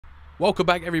Welcome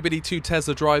back everybody to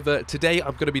Tesla Driver. Today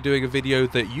I'm going to be doing a video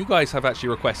that you guys have actually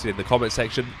requested in the comment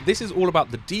section. This is all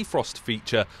about the defrost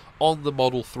feature on the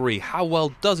Model 3. How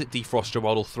well does it defrost your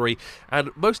Model 3? And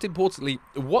most importantly,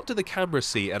 what do the cameras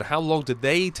see and how long do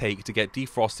they take to get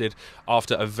defrosted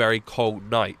after a very cold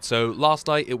night? So last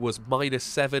night it was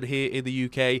 -7 here in the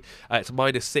UK. It's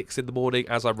 -6 in the morning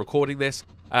as I'm recording this.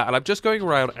 And I'm just going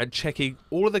around and checking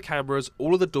all of the cameras,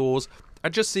 all of the doors,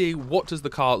 and just seeing what does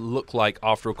the car look like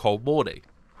after a cold morning.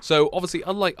 So obviously,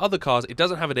 unlike other cars, it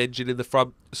doesn't have an engine in the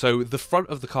front, so the front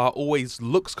of the car always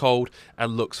looks cold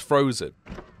and looks frozen.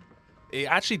 It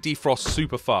actually defrosts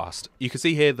super fast. You can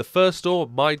see here the first door,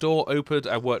 my door, opened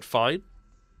and worked fine.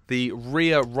 The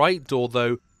rear right door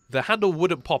though, the handle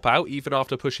wouldn't pop out even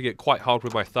after pushing it quite hard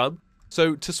with my thumb.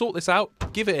 So to sort this out,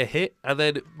 give it a hit and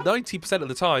then 90% of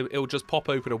the time it will just pop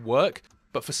open and work.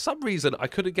 But for some reason, I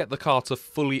couldn't get the car to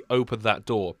fully open that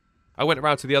door. I went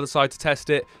around to the other side to test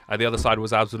it, and the other side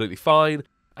was absolutely fine.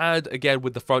 And again,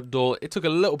 with the front door, it took a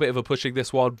little bit of a pushing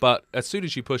this one, but as soon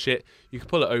as you push it, you can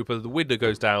pull it open, the window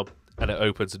goes down, and it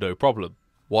opens no problem.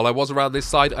 While I was around this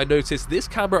side, I noticed this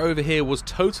camera over here was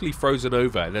totally frozen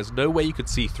over, and there's no way you could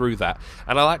see through that.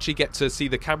 And I'll actually get to see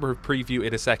the camera preview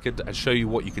in a second and show you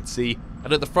what you can see.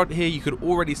 And at the front here, you can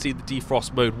already see the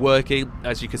defrost mode working,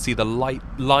 as you can see the light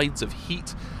lines of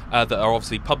heat that are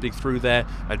obviously pumping through there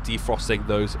and defrosting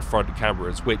those front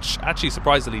cameras, which actually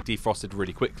surprisingly defrosted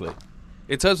really quickly.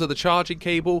 In terms of the charging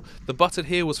cable, the button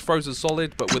here was frozen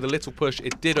solid, but with a little push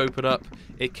it did open up.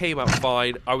 It came out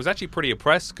fine. I was actually pretty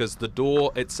impressed because the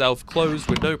door itself closed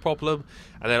with no problem,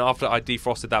 and then after I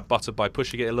defrosted that button by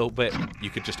pushing it a little bit, you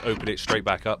could just open it straight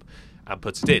back up and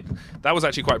put it in. That was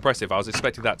actually quite impressive. I was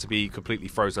expecting that to be completely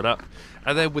frozen up.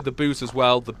 And then with the boot as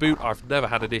well, the boot I've never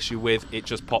had an issue with. It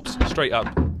just pops straight up.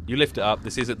 You lift it up.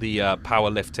 This isn't the power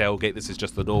lift tailgate, this is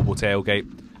just the normal tailgate.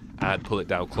 And pull it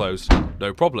down closed,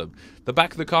 no problem. The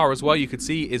back of the car as well, you can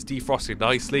see, is defrosting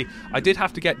nicely. I did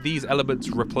have to get these elements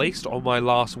replaced on my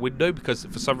last window because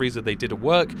for some reason they didn't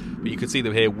work, but you can see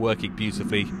them here working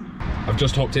beautifully. I've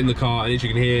just hopped in the car and as you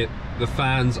can hear, the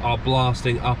fans are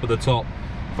blasting up at the top.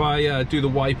 If I do the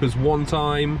wipers one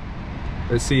time,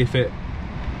 let's see if it...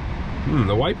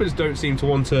 the wipers don't seem to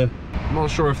want to... I'm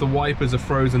not sure if the wipers are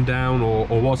frozen down or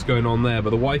what's going on there, but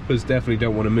the wipers definitely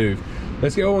don't want to move.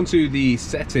 Let's go on to the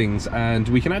settings, and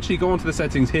we can actually go onto the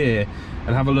settings here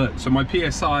and have a look. So my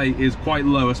PSI is quite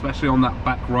low, especially on that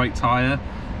back right tyre.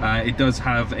 It does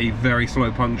have a very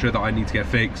slow puncture that I need to get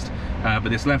fixed, but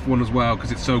this left one as well,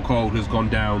 because it's so cold, has gone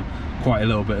down quite a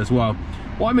little bit as well.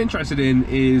 What I'm interested in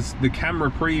is the camera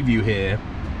preview here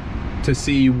to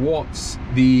see what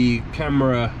the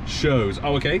camera shows.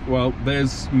 Oh, okay, well,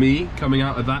 there's me coming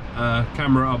out of that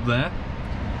camera up there.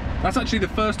 That's actually the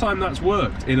first time that's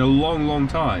worked in a long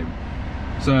time.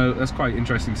 So that's quite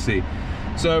interesting to see.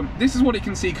 So this is what it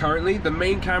can see currently. The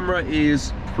main camera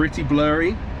is pretty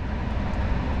blurry.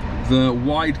 The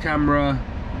wide camera,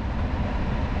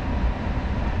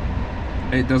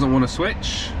 it doesn't want to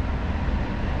switch.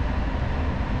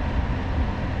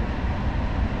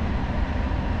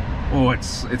 Oh,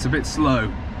 it's a bit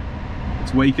slow.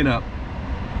 It's waking up.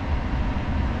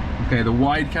 Okay, the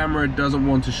wide camera doesn't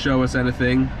want to show us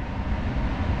anything.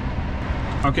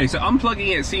 Okay, so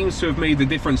unplugging it seems to have made the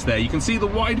difference there. You can see the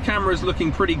wide camera is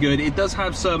looking pretty good. It does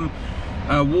have some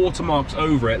watermarks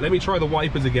over it. Let me try the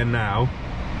wipers again now.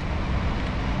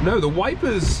 No, the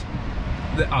wipers...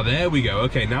 Oh, there we go.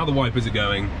 Okay, now the wipers are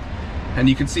going. And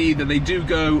you can see that they do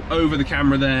go over the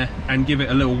camera there and give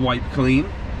it a little wipe clean.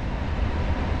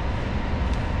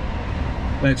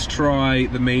 Let's try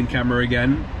the main camera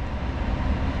again.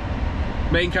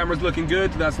 Main camera's looking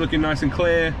good. That's looking nice and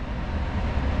clear.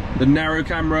 The narrow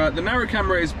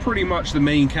camera is pretty much the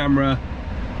main camera,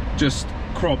 just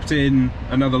cropped in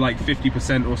another like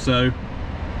 50% or so.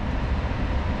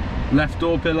 Left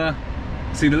door pillar.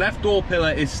 See, the left door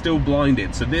pillar is still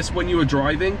blinded. So this, when you were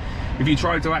driving, if you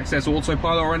tried to access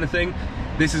Autopilot or anything,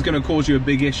 this is going to cause you a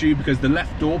big issue because the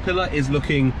left door pillar is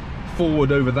looking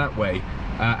forward over that way.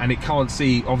 And it can't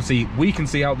see, obviously we can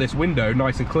see out this window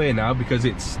nice and clear now because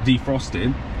it's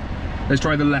defrosted. Let's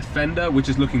try the left fender, which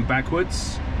is looking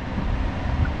backwards.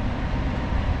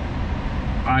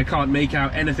 I can't make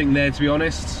out anything there, to be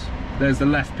honest. There's the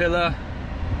left pillar.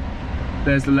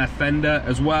 There's the left fender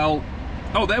as well.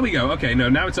 Oh, there we go. Okay, no,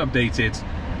 now it's updated.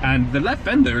 And the left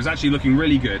fender is actually looking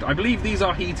really good. I believe these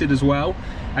are heated as well.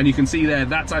 And you can see there,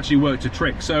 that's actually worked a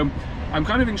trick. So I'm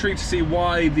kind of intrigued to see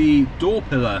why the door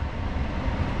pillar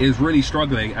is really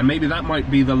struggling. And maybe that might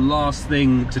be the last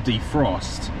thing to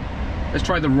defrost. Let's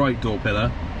try the right door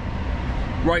pillar.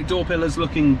 Right door pillar's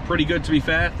looking pretty good, to be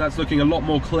fair. That's looking a lot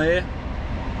more clear.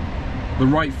 The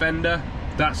right fender,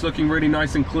 that's looking really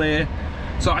nice and clear.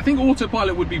 So I think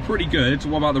autopilot would be pretty good.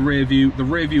 What about the rear view? The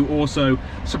rear view also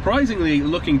surprisingly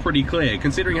looking pretty clear,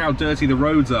 considering how dirty the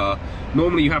roads are.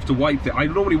 Normally you have to wipe it. I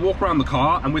normally walk around the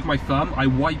car and with my thumb I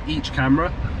wipe each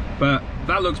camera, but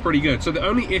that looks pretty good. So the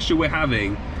only issue we're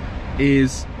having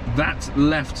is that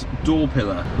left door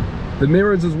pillar. The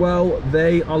mirrors as well,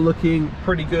 they are looking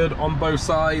pretty good on both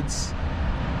sides.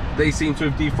 They seem to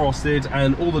have defrosted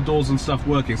and all the doors and stuff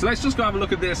working. So let's just go have a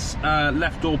look at this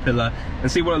left door pillar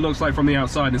and see what it looks like from the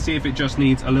outside and see if it just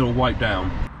needs a little wipe down.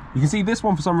 You can see this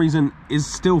one for some reason is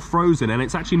still frozen and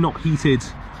it's actually not heated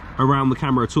around the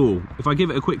camera at all. If I give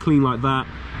it a quick clean like that,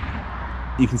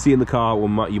 you can see in the car,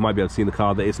 or you might be able to see in the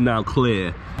car, that it's now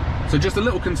clear. So just a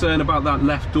little concern about that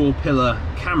left door pillar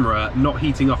camera not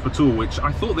heating up at all, which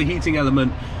I thought the heating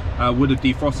element would have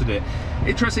defrosted it.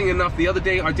 Interesting enough, the other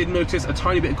day I did notice a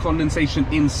tiny bit of condensation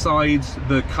inside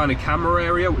the kind of camera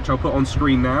area, which I'll put on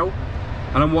screen now.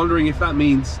 And I'm wondering if that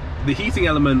means the heating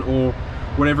element or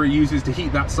whatever it uses to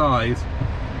heat that side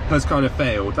has kind of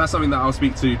failed. That's something that I'll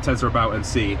speak to Tesla about and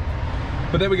see.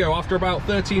 But there we go, after about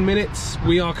 13 minutes,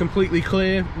 we are completely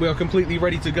clear. We are completely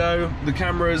ready to go. The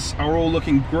cameras are all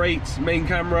looking great. Main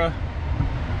camera,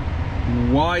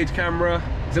 wide camera.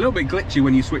 It's a little bit glitchy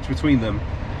when you switch between them.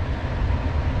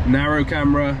 Narrow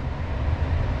camera.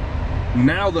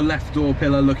 Now the left door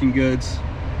pillar looking good.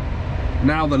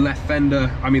 Now the left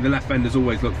fender. I mean, the left fenders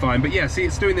always look fine, but yeah, see,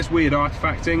 it's doing this weird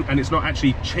artifacting and it's not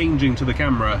actually changing to the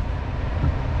camera.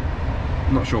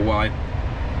 I'm not sure why.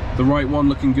 The right one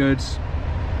looking good.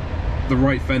 The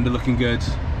right fender looking good.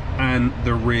 And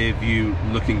the rear view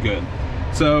looking good.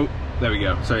 So there we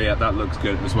go. So yeah, that looks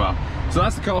good as well. So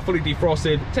that's the car fully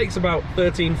defrosted. Takes about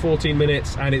 13-14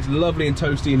 minutes and it's lovely and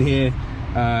toasty in here.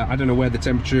 I don't know where the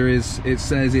temperature is. It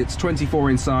says it's 24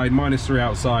 inside, -3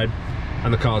 outside,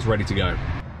 and the car's ready to go.